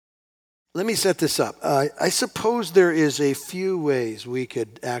Let me set this up. I suppose there is a few ways we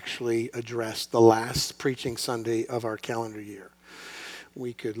could actually address the last preaching Sunday of our calendar year.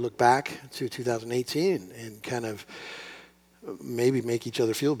 We could look back to 2018 and kind of maybe make each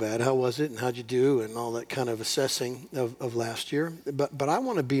other feel bad. How was it and how'd you do and all that kind of assessing of last year. But I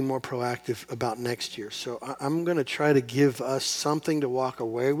want to be more proactive about next year. So I'm going to try to give us something to walk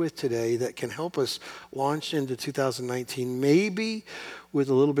away with today that can help us launch into 2019, maybe with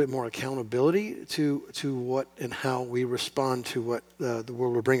a little bit more accountability to what and how we respond to what the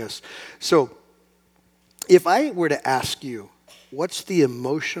world will bring us. So if I were to ask you, what's the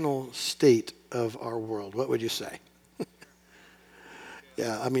emotional state of our world, what would you say?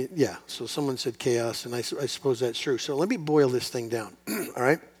 Yeah. So someone said chaos, and I suppose that's true. So let me boil this thing down, all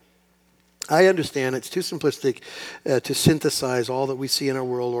right? I understand it's too simplistic to synthesize all that we see in our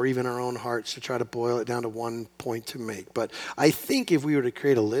world or even our own hearts to try to boil it down to one point to make. But I think if we were to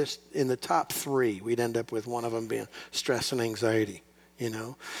create a list, in the top three, we'd end up with one of them being stress and anxiety.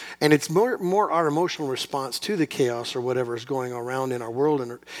 And it's more our emotional response to the chaos or whatever is going around in our world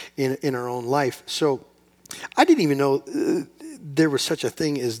and in our own life. So I didn't even know there was such a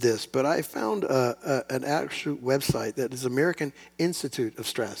thing as this, but I found an actual website that is American Institute of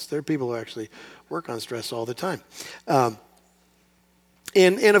Stress. There are people who actually work on stress all the time. And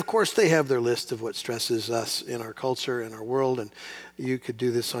of course, they have their list of what stresses us in our culture, in our world, and you could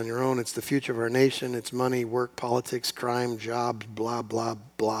do this on your own. It's the future of our nation. It's money, work, politics, crime, jobs, blah, blah,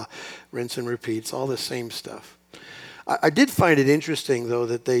 blah, rinse and repeat. It's all the same stuff. I did find it interesting, though,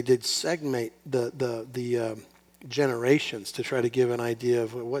 that they did segment the generations to try to give an idea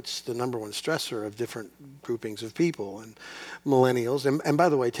of what's the number one stressor of different groupings of people and millennials. And by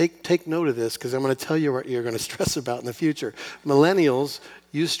the way, take note of this because I'm going to tell you what you're going to stress about in the future. Millennials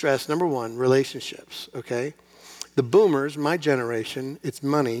use stress, number one, relationships, okay? The boomers, my generation, it's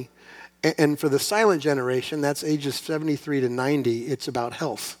money. And for the silent generation, that's ages 73 to 90, it's about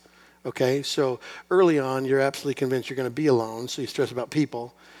health, okay? So early on, you're absolutely convinced you're going to be alone, so you stress about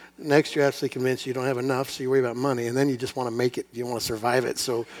people. Next, you're absolutely convinced you don't have enough, so you worry about money, and then you just want to make it. You want to survive it,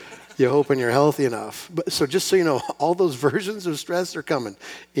 so you're hoping you're healthy enough. So just so you know, all those versions of stress are coming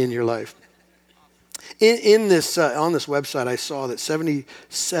in your life. On this website, I saw that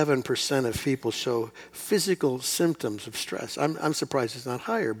 77% of people show physical symptoms of stress. I'm surprised it's not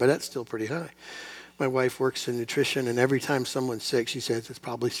higher, but that's still pretty high. My wife works in nutrition, and every time someone's sick, she says it's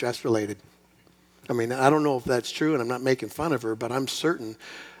probably stress-related. I mean, I don't know if that's true, and I'm not making fun of her, but I'm certain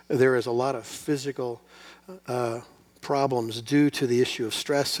there is a lot of physical problems due to the issue of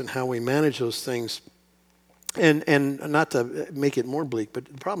stress and how we manage those things. And not to make it more bleak, but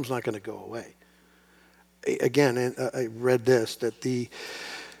the problem's not going to go away. Again, I read this, that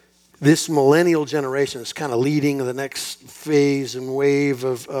this millennial generation is kind of leading the next phase and wave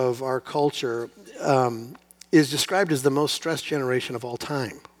of our culture, is described as the most stressed generation of all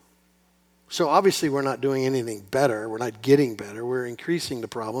time. So obviously we're not doing anything better. We're not getting better. We're increasing the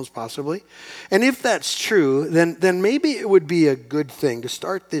problems possibly. And if that's true, then maybe it would be a good thing to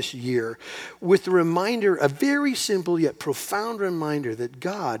start this year with a reminder, a very simple yet profound reminder that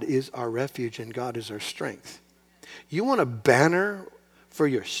God is our refuge and God is our strength. You want a banner for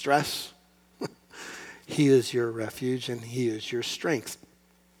your stress? He is your refuge and He is your strength.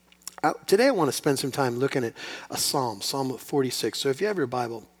 Today I want to spend some time looking at a Psalm 46. So if you have your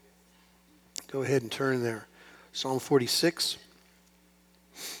Bible, go ahead and turn there. Psalm 46.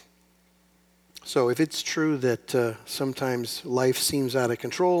 So if it's true that sometimes life seems out of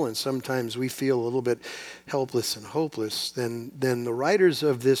control and sometimes we feel a little bit helpless and hopeless, then the writers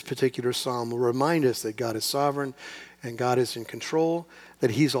of this particular psalm will remind us that God is sovereign and God is in control,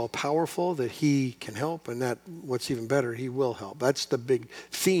 that He's all-powerful, that He can help, and that, what's even better, He will help. That's the big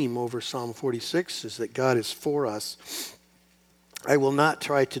theme over Psalm 46, is that God is for us. I will not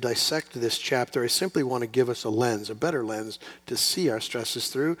try to dissect this chapter. I simply want to give us a lens, a better lens, to see our stresses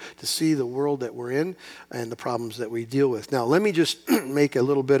through, to see the world that we're in and the problems that we deal with. Now, let me just make a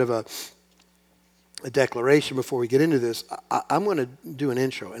little bit of a declaration before we get into this. I'm going to do an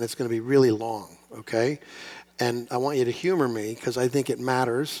intro, and it's going to be really long, okay? And I want you to humor me because I think it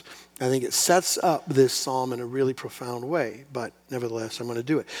matters. I think it sets up this psalm in a really profound way, but nevertheless, I'm going to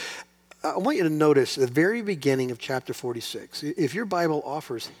do it. I want you to notice the very beginning of chapter 46. If your Bible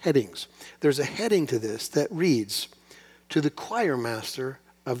offers headings, there's a heading to this that reads, "To the choir master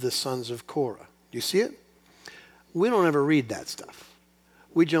of the sons of Korah." Do you see it? We don't ever read that stuff.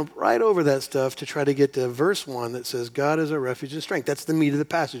 we jump right over that stuff to try to get to verse 1 that says, God is our refuge and strength. That's the meat of the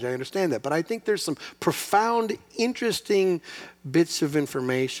passage. I understand that. But I think there's some profound, interesting bits of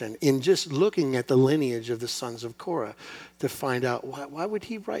information in just looking at the lineage of the sons of Korah to find out why would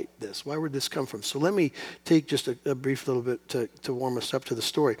he write this? Why would this come from? So let me take just a brief little bit to warm us up to the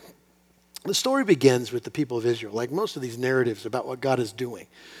story. The story begins with the people of Israel, like most of these narratives about what God is doing.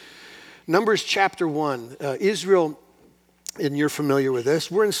 Numbers chapter 1, Israel, and you're familiar with this,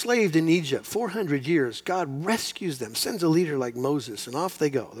 we're enslaved in Egypt 400 years. God rescues them, sends a leader like Moses, and off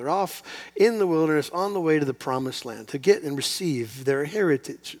they go. They're off in the wilderness on the way to the promised land to get and receive their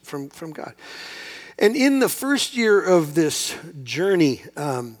heritage from God. And in the first year of this journey,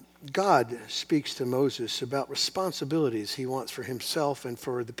 God speaks to Moses about responsibilities he wants for himself and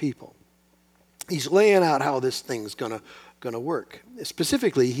for the people. He's laying out how this thing's going to work.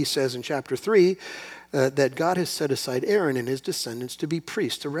 Specifically, he says in chapter 3 that God has set aside Aaron and his descendants to be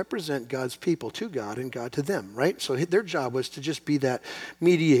priests, to represent God's people to God and God to them, right? So their job was to just be that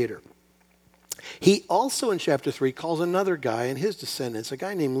mediator. He also in chapter 3 calls another guy and his descendants, a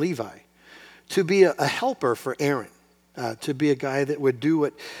guy named Levi, to be a helper for Aaron. To be a guy that would do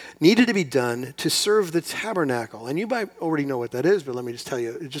what needed to be done to serve the tabernacle. And you might already know what that is, but let me just tell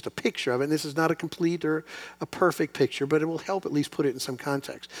you just a picture of it. And this is not a complete or a perfect picture, but it will help at least put it in some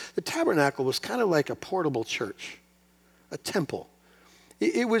context. The tabernacle was kind of like a portable church, a temple.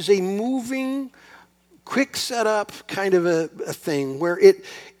 It was a moving, quick setup kind of a thing where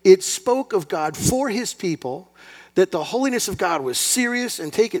it spoke of God for his people, that the holiness of God was serious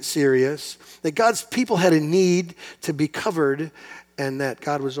and take it serious, that God's people had a need to be covered, and that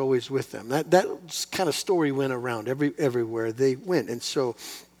God was always with them. That kind of story went around everywhere they went. And so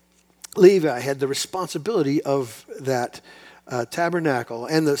Levi had the responsibility of that tabernacle.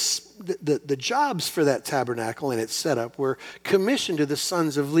 And the jobs for that tabernacle and its setup were commissioned to the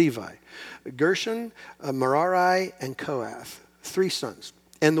sons of Levi, Gershon, Merari, and Kohath, 3 sons.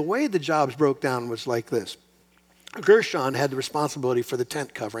 And the way the jobs broke down was like this. Gershon had the responsibility for the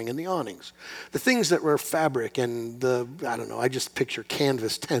tent covering and the awnings. The things that were fabric and I just picture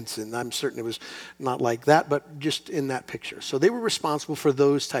canvas tents, and I'm certain it was not like that, but just in that picture. So they were responsible for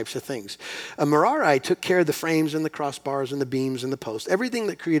those types of things. Merari took care of the frames and the crossbars and the beams and the posts, everything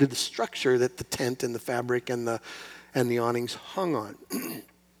that created the structure that the tent and the fabric and the awnings hung on.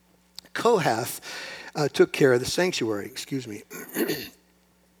 Kohath took care of the sanctuary,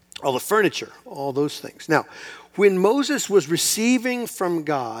 all the furniture, all those things. Now, when Moses was receiving from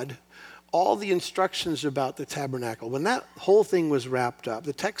God all the instructions about the tabernacle, when that whole thing was wrapped up,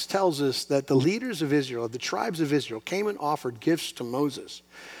 the text tells us that the leaders of Israel, the tribes of Israel, came and offered gifts to Moses.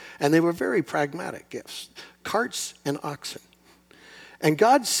 And they were very pragmatic gifts, carts and oxen. And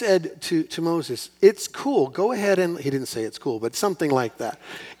God said to Moses, it's cool, go ahead and, he didn't say it's cool, but something like that.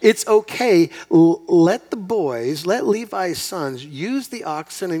 It's okay, let Levi's sons use the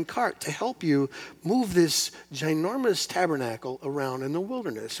oxen and cart to help you move this ginormous tabernacle around in the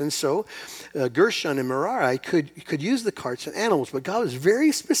wilderness. And so Gershon and Merari could use the carts and animals, but God was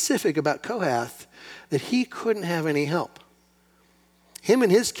very specific about Kohath that he couldn't have any help. Him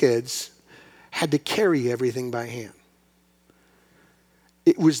and his kids had to carry everything by hand.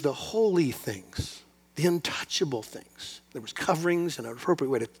 It was the holy things, the untouchable things. There was coverings and an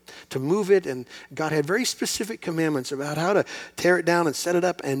appropriate way to move it, and God had very specific commandments about how to tear it down and set it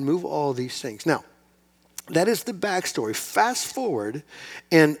up and move all these things. Now, that is the backstory. Fast forward,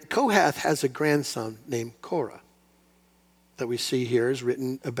 and Kohath has a grandson named Korah that we see here is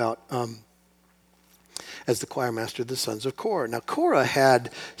written about as the choir master of the sons of Korah. Now, Korah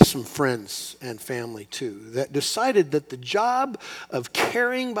had some friends and family, too, that decided that the job of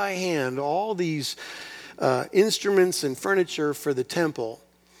carrying by hand all these instruments and furniture for the temple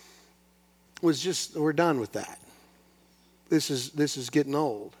was just, we're done with that. This is getting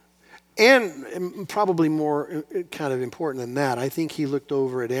old. And probably more kind of important than that, I think he looked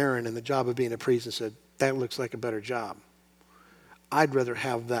over at Aaron and the job of being a priest and said, that looks like a better job. I'd rather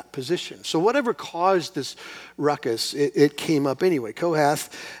have that position. So whatever caused this ruckus, it came up anyway.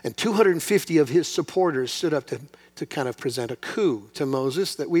 Kohath and 250 of his supporters stood up to kind of present a coup to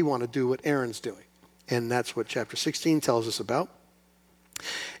Moses that we want to do what Aaron's doing. And that's what chapter 16 tells us about.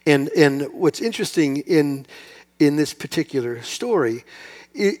 And what's interesting in this particular story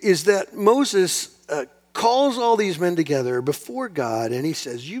is that Moses calls all these men together before God and he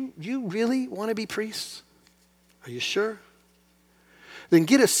says, you really want to be priests? Are you sure? Then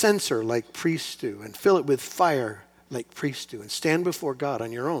get a censer like priests do and fill it with fire like priests do and stand before God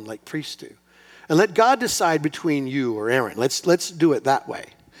on your own like priests do. And let God decide between you or Aaron. Let's do it that way.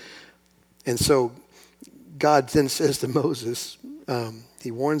 And so God then says to Moses,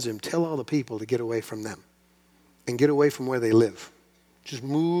 He warns him, tell all the people to get away from them and get away from where they live. Just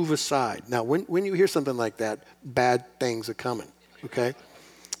move aside. Now, when you hear something like that, bad things are coming, okay?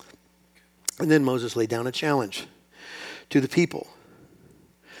 And then Moses laid down a challenge to the people.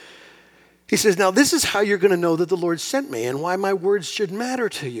 He says, now this is how you're going to know that the Lord sent me and why my words should matter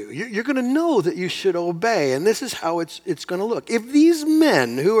to you. You're going to know that you should obey, and this is how it's going to look. If these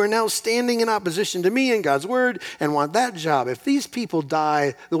men who are now standing in opposition to me and God's word and want that job, if these people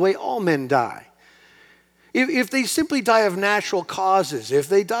die the way all men die, if they simply die of natural causes, if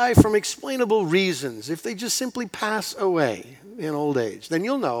they die from explainable reasons, if they just simply pass away in old age, then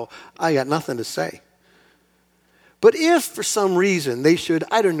you'll know I got nothing to say. But if for some reason they should,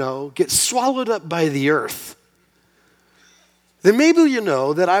 I don't know, get swallowed up by the earth, then maybe you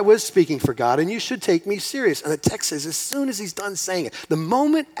know that I was speaking for God and you should take me serious. And the text says as soon as he's done saying it, the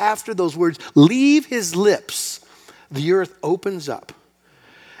moment after those words leave his lips, the earth opens up.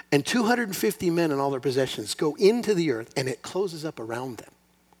 And 250 men and all their possessions go into the earth and it closes up around them.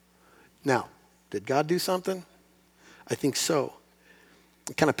 Now, did God do something? I think so.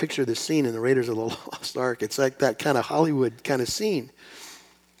 I kind of picture this scene in the Raiders of the Lost Ark. It's like that kind of Hollywood kind of scene,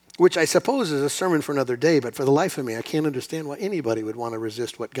 which I suppose is a sermon for another day, but for the life of me, I can't understand why anybody would want to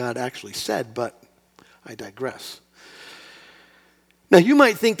resist what God actually said, but I digress. Now, you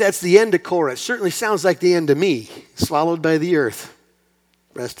might think that's the end of Korah. It certainly sounds like the end of me, swallowed by the earth.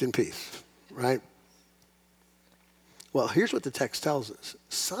 Rest in peace, right? Well, here's what the text tells us.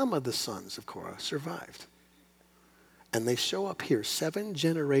 Some of the sons of Korah survived. And they show up here 7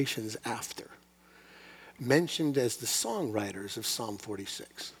 generations after, mentioned as the songwriters of Psalm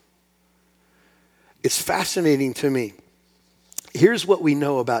 46. It's fascinating to me. Here's what we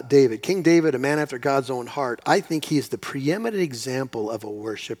know about David. King David, a man after God's own heart, I think he is the preeminent example of a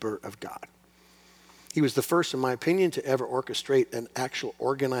worshiper of God. He was the first, in my opinion, to ever orchestrate an actual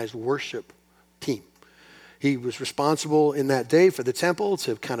organized worship team. He was responsible in that day for the temple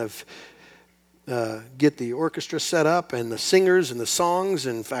to kind of get the orchestra set up and the singers and the songs.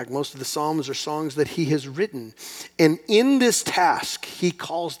 In fact, most of the Psalms are songs that he has written. And in this task, he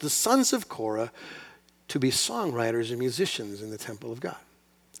calls the sons of Korah to be songwriters and musicians in the temple of God.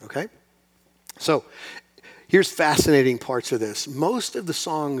 Okay? So, here's fascinating parts of this. Most of the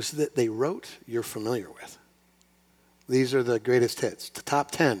songs that they wrote, you're familiar with. These are the greatest hits, the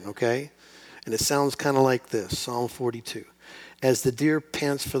top 10, okay? And it sounds kind of like this, Psalm 42. As the deer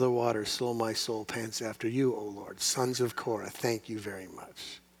pants for the water, so my soul pants after you, O Lord. Sons of Korah, thank you very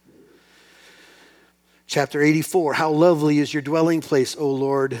much. Chapter 84, how lovely is your dwelling place, O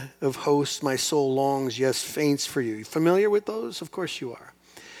Lord of hosts. My soul longs, yes, faints for you. You familiar with those? Of course you are.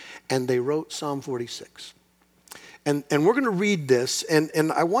 And they wrote Psalm 46. And we're going to read this,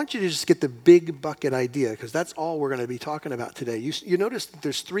 and I want you to just get the big bucket idea, because that's all we're going to be talking about today. You notice that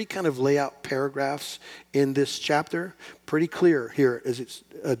there's 3 kind of layout paragraphs in this chapter. Pretty clear here as it's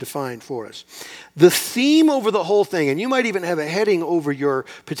defined for us. The theme over the whole thing, and you might even have a heading over your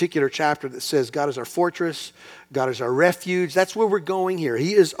particular chapter that says, God is our fortress, God is our refuge. That's where we're going here.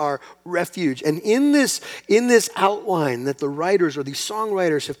 He is our refuge. And in this outline that the writers or these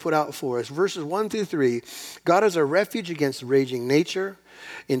songwriters have put out for us, verses 1 through 3, God is our refuge against raging nature.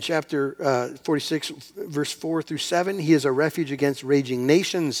 In chapter 46, verse 4 through 7, he is a refuge against raging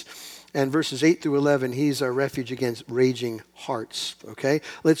nations. And verses 8 through 11, he's our refuge against raging hearts. Okay?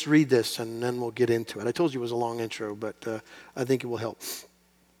 Let's read this and then we'll get into it. I told you it was a long intro, but I think it will help.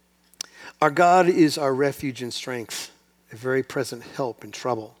 Our God is our refuge and strength, a very present help in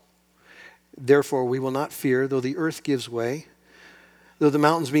trouble. Therefore, we will not fear, though the earth gives way, though the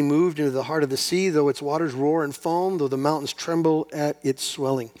mountains be moved into the heart of the sea, though its waters roar and foam, though the mountains tremble at its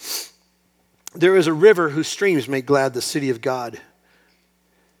swelling. There is a river whose streams make glad the city of God,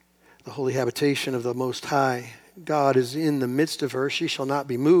 the holy habitation of the Most High. God is in the midst of her. She shall not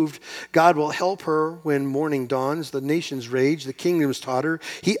be moved. God will help her when morning dawns. The nations rage. The kingdoms totter.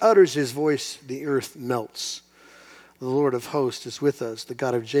 He utters his voice. The earth melts. The Lord of hosts is with us. The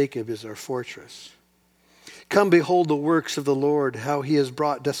God of Jacob is our fortress. Come behold the works of the Lord, how he has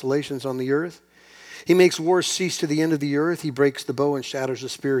brought desolations on the earth. He makes wars cease to the end of the earth. He breaks the bow and shatters the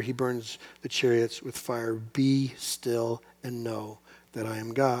spear. He burns the chariots with fire. Be still and know that I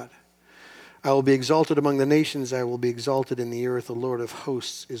am God. I will be exalted among the nations. I will be exalted in the earth. The Lord of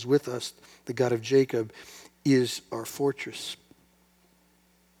hosts is with us. The God of Jacob is our fortress.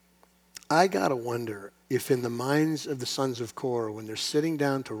 I got to wonder if in the minds of the sons of Korah, when they're sitting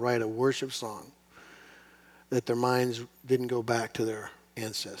down to write a worship song, that their minds didn't go back to their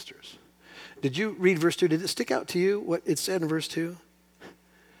ancestors. Did you read verse 2? Did it stick out to you what it said in verse 2?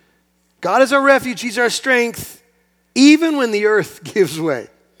 God is our refuge. He's our strength. Even when the earth gives way,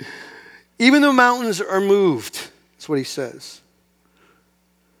 even the mountains are moved. That's what he says.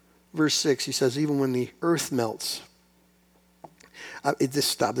 Verse 6, he says, even when the earth melts. This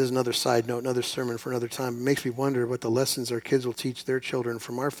stop. There's another side note, another sermon for another time. It makes me wonder what the lessons our kids will teach their children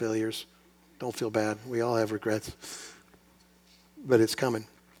from our failures. Don't feel bad. We all have regrets. But it's coming.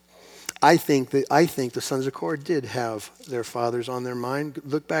 I think the sons of Korah did have their fathers on their mind.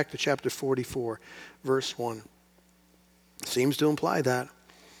 Look back to chapter 44, verse 1. Seems to imply that.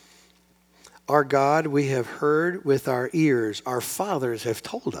 Our God, we have heard with our ears. Our fathers have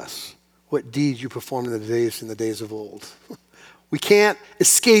told us what deeds you performed in the days of old. We can't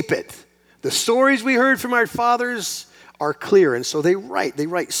escape it. The stories we heard from our fathers are clear. And so they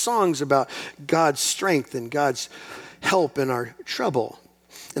write songs about God's strength and God's help in our trouble.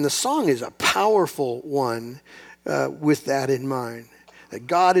 And the song is a powerful one with that in mind. That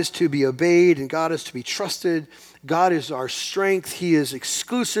God is to be obeyed and God is to be trusted. God is our strength. He is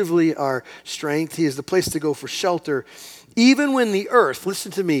exclusively our strength. He is the place to go for shelter. Even when the earth,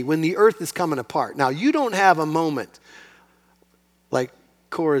 listen to me, when the earth is coming apart. Now, you don't have a moment like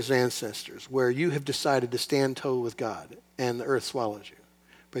Korah's ancestors where you have decided to stand toe with God and the earth swallows you.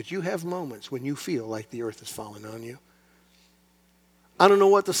 But you have moments when you feel like the earth is falling on you. I don't know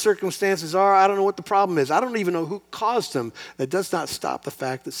what the circumstances are. I don't know what the problem is. I don't even know who caused them. That does not stop the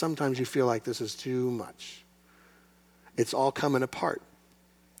fact that sometimes you feel like this is too much. It's all coming apart.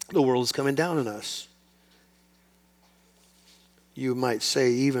 The world is coming down on us. You might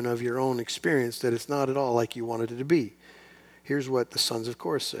say, even of your own experience, that it's not at all like you wanted it to be. Here's what the sons of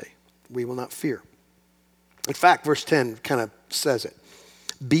Korah say. We will not fear. In fact, verse 10 kind of says it.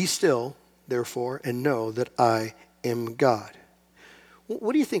 Be still, therefore, and know that I am God.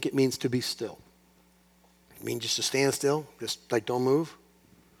 What do you think it means to be still? It means just to stand still? Just like don't move?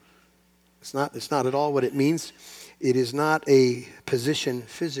 It's not at all what it means. It is not a position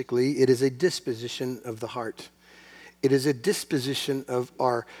physically. It is a disposition of the heart. It is a disposition of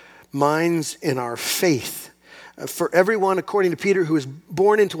our minds and our faith. For everyone, according to Peter, who is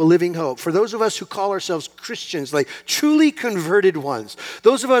born into a living hope. For those of us who call ourselves Christians, like truly converted ones.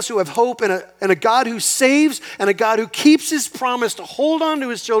 Those of us who have hope in a God who saves and a God who keeps his promise to hold on to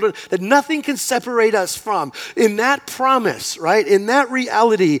his children that nothing can separate us from. In that promise, right, in that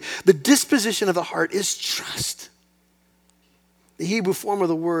reality, the disposition of the heart is trust. The Hebrew form of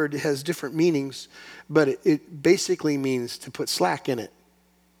the word has different meanings, but it basically means to put slack in it,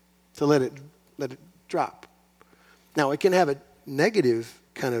 to let it drop. Now, it can have a negative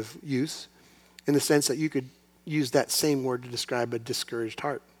kind of use in the sense that you could use that same word to describe a discouraged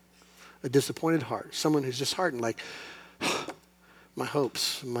heart, a disappointed heart, someone who's disheartened, like my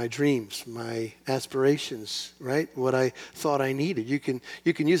hopes, my dreams, my aspirations, right? What I thought I needed. You can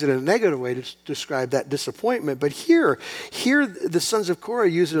use it in a negative way to describe that disappointment. But here the sons of Korah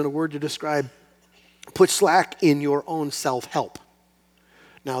use it in a word to describe put slack in your own self-help.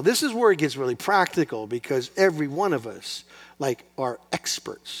 Now, this is where it gets really practical because every one of us, are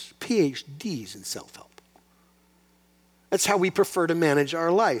experts, PhDs in self-help. That's how we prefer to manage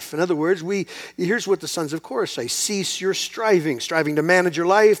our life. In other words, here's what the sons of Korah say. Cease your striving to manage your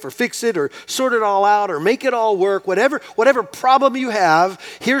life or fix it or sort it all out or make it all work. Whatever problem you have,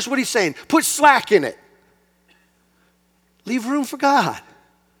 here's what he's saying. Put slack in it. Leave room for God.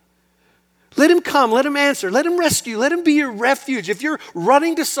 Let him come, let him answer, let him rescue, let him be your refuge. If you're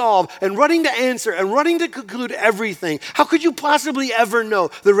running to solve and running to answer and running to conclude everything, how could you possibly ever know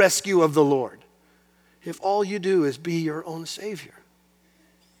the rescue of the Lord if all you do is be your own Savior?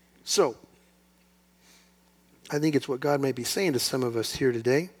 So, I think it's what God may be saying to some of us here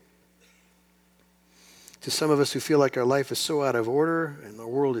today. To some of us who feel like our life is so out of order and the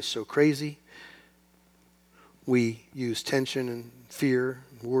world is so crazy. We use tension and fear,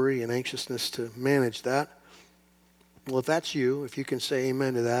 worry, and anxiousness to manage that. Well, if that's you, if you can say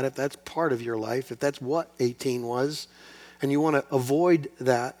amen to that, if that's part of your life, if that's what 18 was, and you want to avoid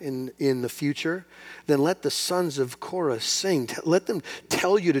that in the future, then let the sons of Korah sing. Let them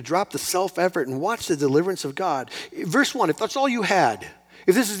tell you to drop the self-effort and watch the deliverance of God. Verse 1, if that's all you had,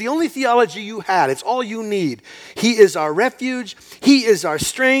 if this is the only theology you had, it's all you need. He is our refuge. He is our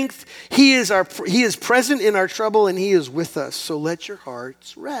strength. He is present in our trouble, and he is with us. So let your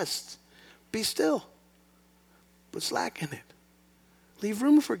hearts rest. Be still. Put slack in it. Leave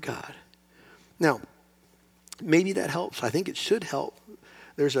room for God. Now, maybe that helps. I think it should help.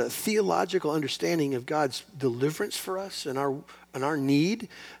 There's a theological understanding of God's deliverance for us and our need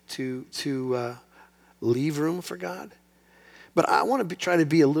to leave room for God. But I want to try to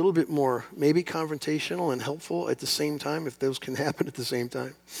be a little bit more maybe confrontational and helpful at the same time, if those can happen at the same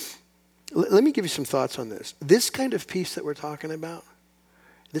time. Let me give you some thoughts on this. This kind of peace that we're talking about,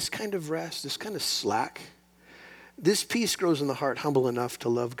 this kind of rest, this kind of slack, this peace grows in the heart humble enough to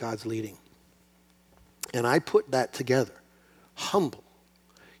love God's leading. And I put that together. Humble.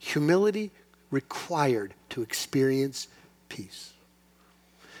 Humility required to experience peace.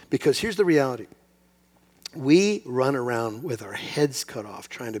 Because here's the reality. We run around with our heads cut off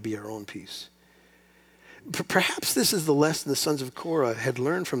trying to be our own peace. Perhaps this is the lesson the sons of Korah had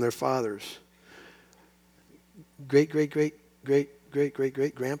learned from their fathers. Great-grandpa,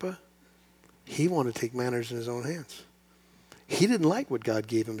 he wanted to take matters in his own hands. He didn't like what God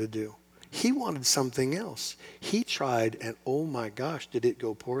gave him to do. He wanted something else. He tried, and oh my gosh, did it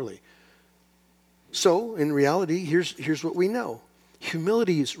go poorly. So, in reality, here's what we know.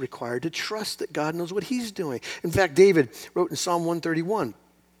 Humility is required to trust that God knows what he's doing. In fact, David wrote in Psalm 131,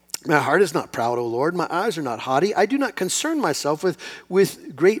 my heart is not proud, O Lord. My eyes are not haughty. I do not concern myself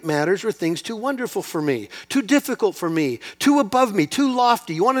with great matters or things too wonderful for me, too difficult for me, too above me, too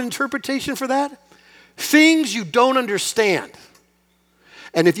lofty. You want an interpretation for that? Things you don't understand.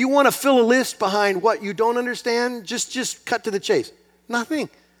 And if you want to fill a list behind what you don't understand, just cut to the chase.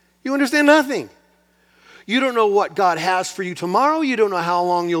 Nothing. You understand nothing. You don't know what God has for you tomorrow. You don't know how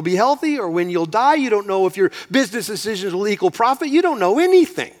long you'll be healthy or when you'll die. You don't know if your business decisions will equal profit. You don't know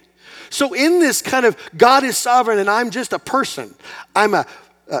anything. So in this kind of God is sovereign and I'm just a person. I'm a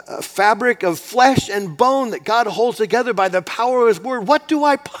fabric of flesh and bone that God holds together by the power of his word. What do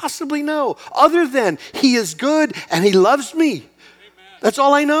I possibly know other than he is good and he loves me? Amen. That's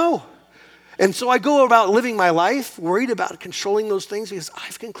all I know. And so I go about living my life worried about controlling those things because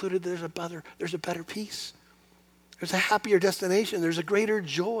I've concluded there's a better peace. There's a happier destination. There's a greater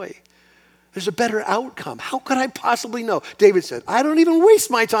joy. There's a better outcome. How could I possibly know? David said, I don't even waste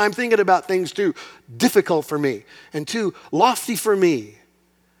my time thinking about things too difficult for me and too lofty for me.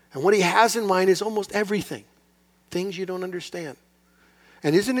 And what he has in mind is almost everything. Things you don't understand.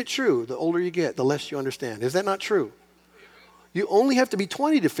 And isn't it true, the older you get, the less you understand? Is that not true? You only have to be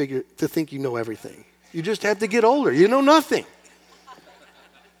 20 to think you know everything. You just have to get older. You know nothing.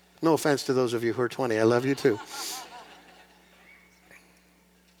 No offense to those of you who are 20. I love you too.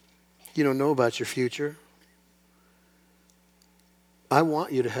 You don't know about your future. I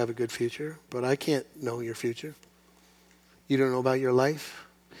want you to have a good future, but I can't know your future. You don't know about your life,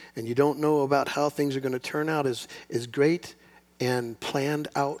 and you don't know about how things are going to turn out as great and planned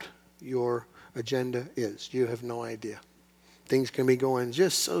out your agenda is. You have no idea. Things can be going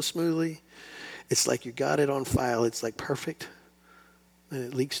just so smoothly. It's like you got it on file. It's like perfect. And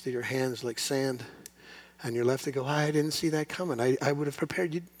it leaks through your hands like sand. And you're left to go, I didn't see that coming. I would have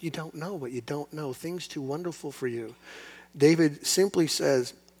prepared. You don't know what you don't know. Things too wonderful for you. David simply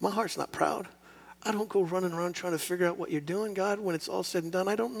says, my heart's not proud. I don't go running around trying to figure out what you're doing, God. When it's all said and done,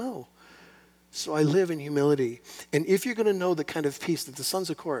 I don't know. So I live in humility. And if you're going to know the kind of peace that the sons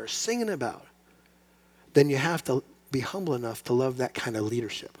of Korah are singing about, then you have to be humble enough to love that kind of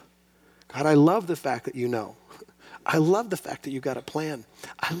leadership. God, I love the fact that you know. I love the fact that you got a plan.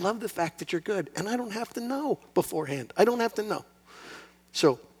 I love the fact that you're good. And I don't have to know beforehand. I don't have to know.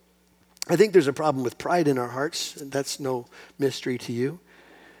 So I think there's a problem with pride in our hearts. And that's no mystery to you.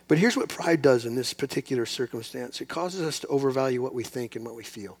 But here's what pride does in this particular circumstance. It causes us to overvalue what we think and what we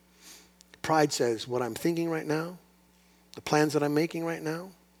feel. Pride says, what I'm thinking right now, the plans that I'm making right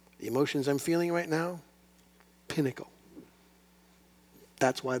now, the emotions I'm feeling right now, pinnacle.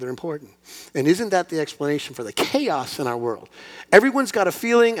 That's why they're important. And isn't that the explanation for the chaos in our world? Everyone's got a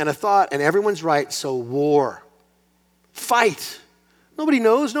feeling and a thought, and everyone's right, so war. Fight. Nobody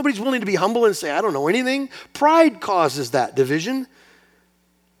knows. Nobody's willing to be humble and say, I don't know anything. Pride causes that division.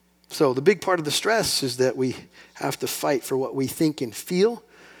 So the big part of the stress is that we have to fight for what we think and feel.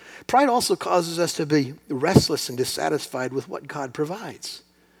 Pride also causes us to be restless and dissatisfied with what God provides.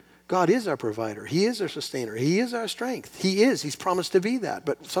 God is our provider. He is our sustainer. He is our strength. He is. He's promised to be that.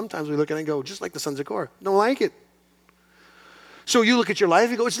 But sometimes we look at it and go, just like the sons of Korah, don't like it. So you look at your life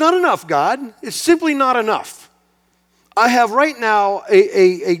and go, it's not enough, God. It's simply not enough. I have right now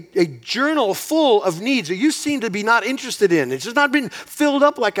a journal full of needs that you seem to be not interested in. It's just not been filled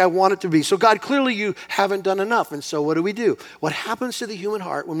up like I want it to be. So God, clearly you haven't done enough. And so what do? What happens to the human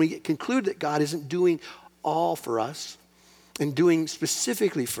heart when we conclude that God isn't doing all for us and doing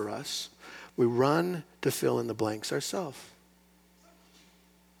specifically for us? We run to fill in the blanks ourselves.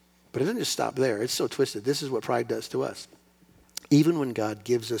 But it doesn't just stop there. It's so twisted. This is what pride does to us. Even when God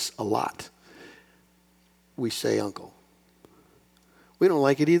gives us a lot, we say, uncle. We don't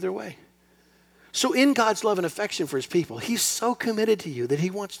like it either way. So in God's love and affection for his people, he's so committed to you that he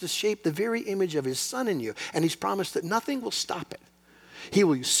wants to shape the very image of his son in you. And he's promised that nothing will stop it. He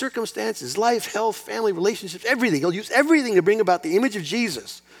will use circumstances, life, health, family, relationships, everything. He'll use everything to bring about the image of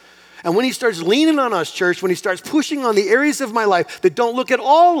Jesus. And when he starts leaning on us, church, when he starts pushing on the areas of my life that don't look at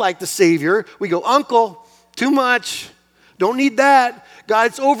all like the Savior, we go, uncle, too much. Don't need that. God,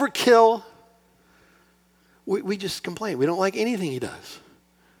 it's overkill. We just complain. We don't like anything he does.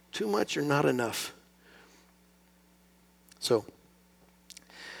 Too much or not enough. So,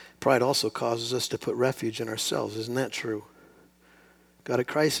 pride also causes us to put refuge in ourselves. Isn't that true? Got a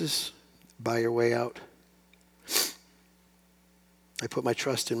crisis? Buy your way out. I put my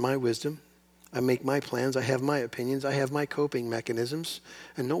trust in my wisdom. I make my plans. I have my opinions. I have my coping mechanisms.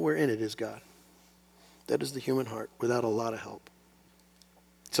 And nowhere in it is God. That is the human heart without a lot of help.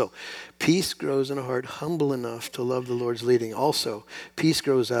 So, peace grows in a heart humble enough to love the Lord's leading. Also, peace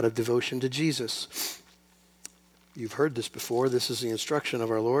grows out of devotion to Jesus. You've heard this before. This is the instruction of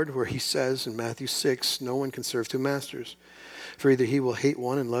our Lord where he says in Matthew 6, no one can serve two masters. For either he will hate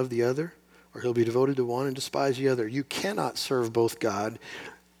one and love the other, or he'll be devoted to one and despise the other. You cannot serve both God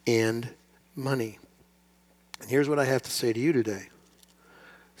and money. And here's what I have to say to you today.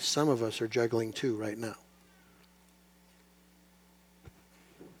 Some of us are juggling two right now.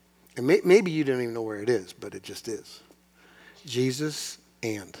 And maybe you don't even know where it is, but it just is. Jesus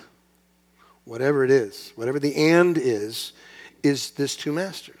and. Whatever it is, whatever the and is this two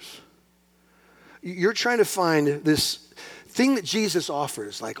masters. You're trying to find this thing that Jesus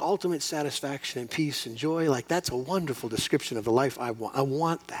offers, like ultimate satisfaction and peace and joy. Like that's a wonderful description of the life I want. I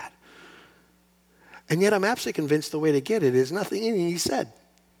want that. And yet I'm absolutely convinced the way to get it is nothing in it he said.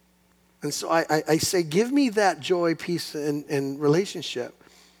 And so I say, give me that joy, peace, and relationship.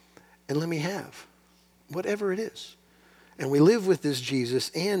 And let me have whatever it is. And we live with this Jesus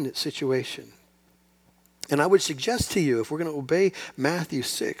and situation. And I would suggest to you, if we're going to obey Matthew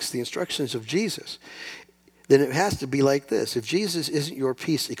 6, the instructions of Jesus, then it has to be like this. If Jesus isn't your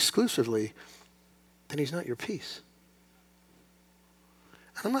peace exclusively, then he's not your peace.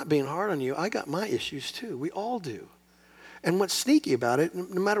 And I'm not being hard on you. I got my issues too. We all do. And what's sneaky about it,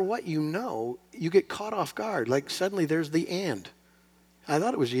 no matter what you know, you get caught off guard. Like suddenly there's the and. I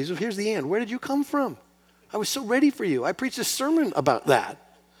thought it was Jesus. Here's the and. Where did you come from? I was so ready for you. I preached a sermon about that.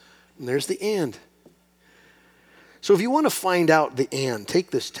 And there's the and. So if you want to find out the and,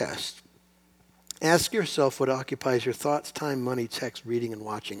 take this test. Ask yourself what occupies your thoughts, time, money, text, reading, and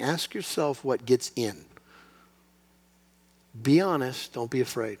watching. Ask yourself what gets in. Be honest. Don't be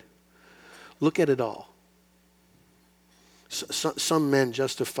afraid. Look at it all. Some men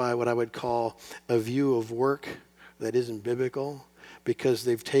justify what I would call a view of work that isn't biblical because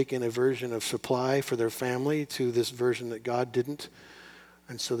they've taken a version of supply for their family to this version that God didn't.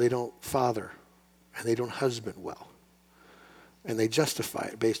 And so they don't father and they don't husband well. And they justify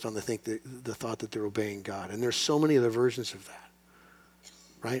it based on the thought that they're obeying God. And there's so many other versions of that,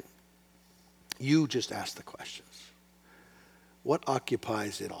 right? You just ask the questions. What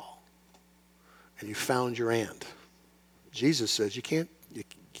occupies it all? And you found your and. Jesus says you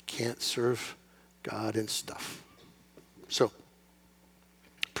can't serve God and stuff. So,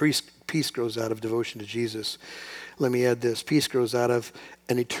 peace grows out of devotion to Jesus. Let me add this. Peace grows out of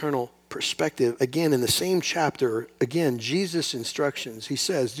an eternal perspective. Again, in the same chapter, again, Jesus' instructions. He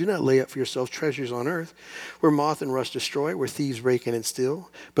says, do not lay up for yourself treasures on earth where moth and rust destroy, where thieves break in and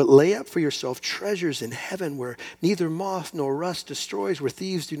steal, but lay up for yourself treasures in heaven where neither moth nor rust destroys, where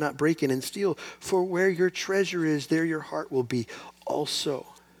thieves do not break in and steal. For where your treasure is, there your heart will be also.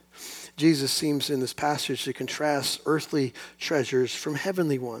 Jesus seems in this passage to contrast earthly treasures from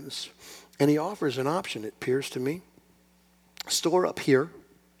heavenly ones. And he offers an option, it appears to me. Store up here,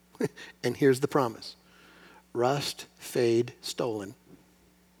 and here's the promise. Rust, fade, stolen.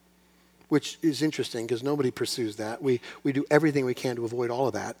 Which is interesting because nobody pursues that. We do everything we can to avoid all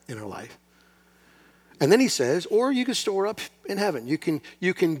of that in our life. And then he says, or you can store up in heaven. You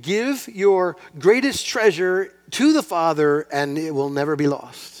can give your greatest treasure to the Father and it will never be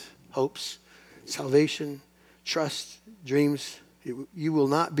lost. Hopes, salvation, trust, dreams. You will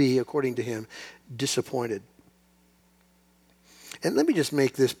not be, according to him, disappointed. And let me just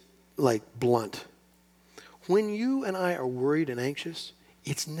make this blunt. When you and I are worried and anxious,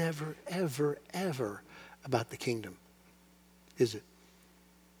 it's never, ever, ever about the kingdom. Is it?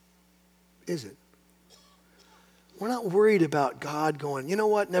 Is it? We're not worried about God going, you know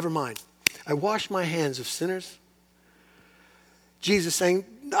what, never mind. I wash my hands of sinners. Jesus saying,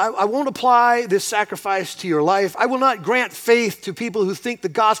 I won't apply this sacrifice to your life. I will not grant faith to people who think the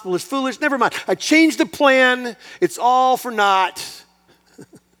gospel is foolish. Never mind. I changed the plan. It's all for naught.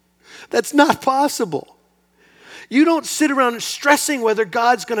 That's not possible. You don't sit around stressing whether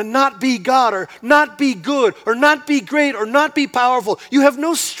God's going to not be God or not be good or not be great or not be powerful. You have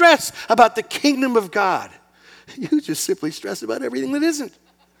no stress about the kingdom of God. You just simply stress about everything that isn't.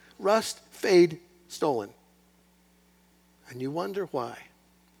 Rust, fade, stolen. And you wonder why.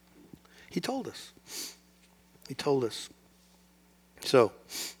 He told us. He told us. So,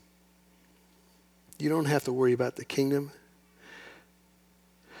 you don't have to worry about the kingdom.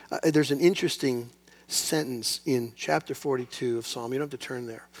 There's an interesting sentence in chapter 42 of Psalm. You don't have to turn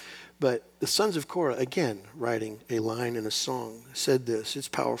there. But the sons of Korah, again, writing a line in a song, said this. It's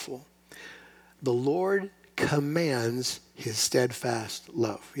powerful. The Lord commands his steadfast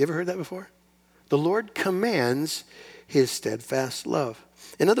love. You ever heard that before? The Lord commands his steadfast love.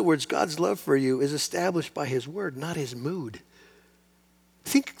 In other words, God's love for you is established by his word, not his mood.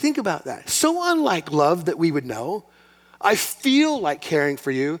 Think about that. So unlike love that we would know. I feel like caring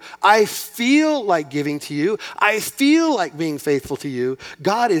for you. I feel like giving to you. I feel like being faithful to you.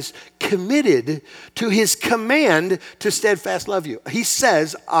 God is committed to his command to steadfast love you. He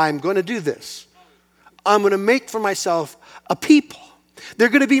says, I'm going to do this. I'm going to make for myself a people. They're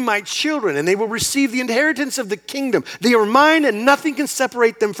going to be my children, and they will receive the inheritance of the kingdom. They are mine, and nothing can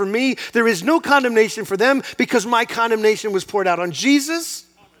separate them from me. There is no condemnation for them because my condemnation was poured out on Jesus.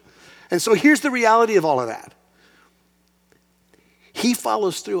 And so here's the reality of all of that. He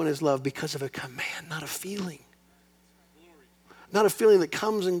follows through in his love because of a command, not a feeling. Not a feeling that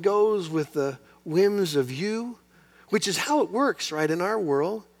comes and goes with the whims of you, which is how it works, right, in our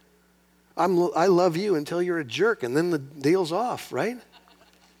world. I love you until you're a jerk, and then the deal's off, right?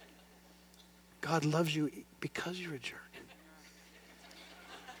 God loves you because you're a jerk.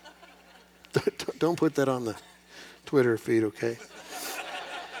 Don't put that on the Twitter feed, okay?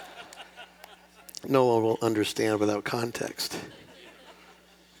 No one will understand without context.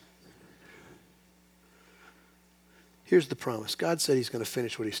 Here's the promise. God said he's going to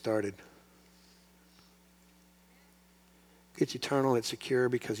finish what he started. It's eternal, it's secure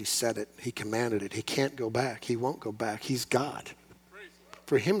because he said it. He commanded it. He can't go back. He won't go back. He's God.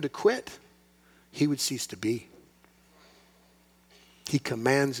 For him to quit, he would cease to be. He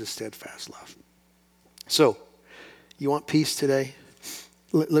commands his steadfast love. So, you want peace today?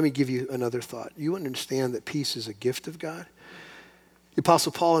 Let me give you another thought. You understand that peace is a gift of God? The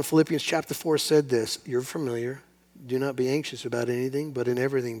Apostle Paul in Philippians chapter 4 said this. You're familiar. Do not be anxious about anything, but in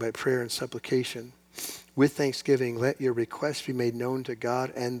everything by prayer and supplication. With thanksgiving, let your requests be made known to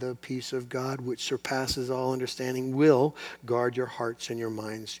God, and the peace of God, which surpasses all understanding, will guard your hearts and your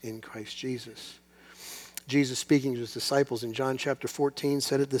minds in Christ Jesus. Jesus, speaking to his disciples in John chapter 14,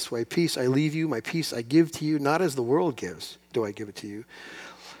 said it this way, peace I leave you, my peace I give to you, not as the world gives, do I give it to you.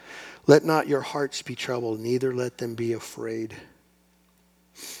 Let not your hearts be troubled, neither let them be afraid.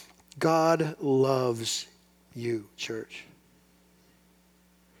 God loves you, church.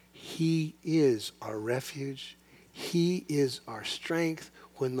 He is our refuge. He is our strength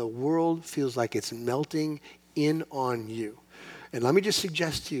when the world feels like it's melting in on you. And let me just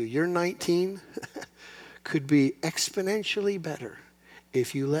suggest to you, your 19 could be exponentially better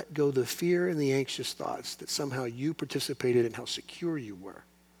if you let go the fear and the anxious thoughts that somehow you participated in how secure you were.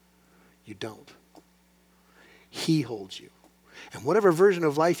 You don't. He holds you. And whatever version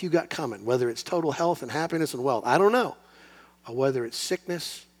of life you got coming, whether it's total health and happiness and wealth, I don't know, or whether it's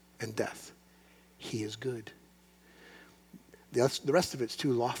sickness and death, he is good. The rest of it's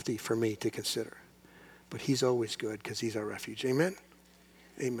too lofty for me to consider. But he's always good because he's our refuge. Amen?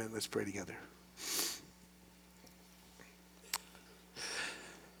 Amen. Let's pray together.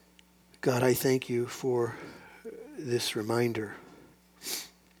 God, I thank you for this reminder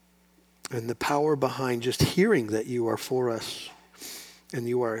and the power behind just hearing that you are for us and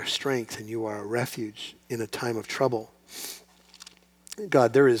you are our strength and you are our refuge in a time of trouble.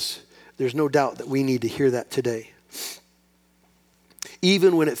 God, there's no doubt that we need to hear that today.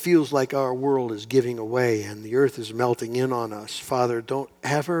 Even when it feels like our world is giving away and the earth is melting in on us, Father, don't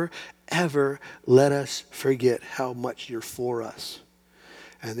ever, ever let us forget how much you're for us.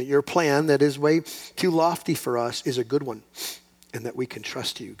 And that your plan that is way too lofty for us is a good one. And that we can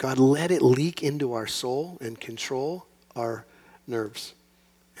trust you. God, let it leak into our soul and control our nerves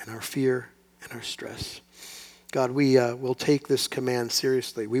and our fear and our stress. God, we will take this command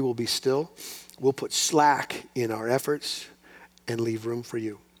seriously. We will be still. We'll put slack in our efforts and leave room for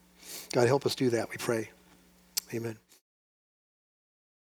you. God, help us do that, we pray. Amen.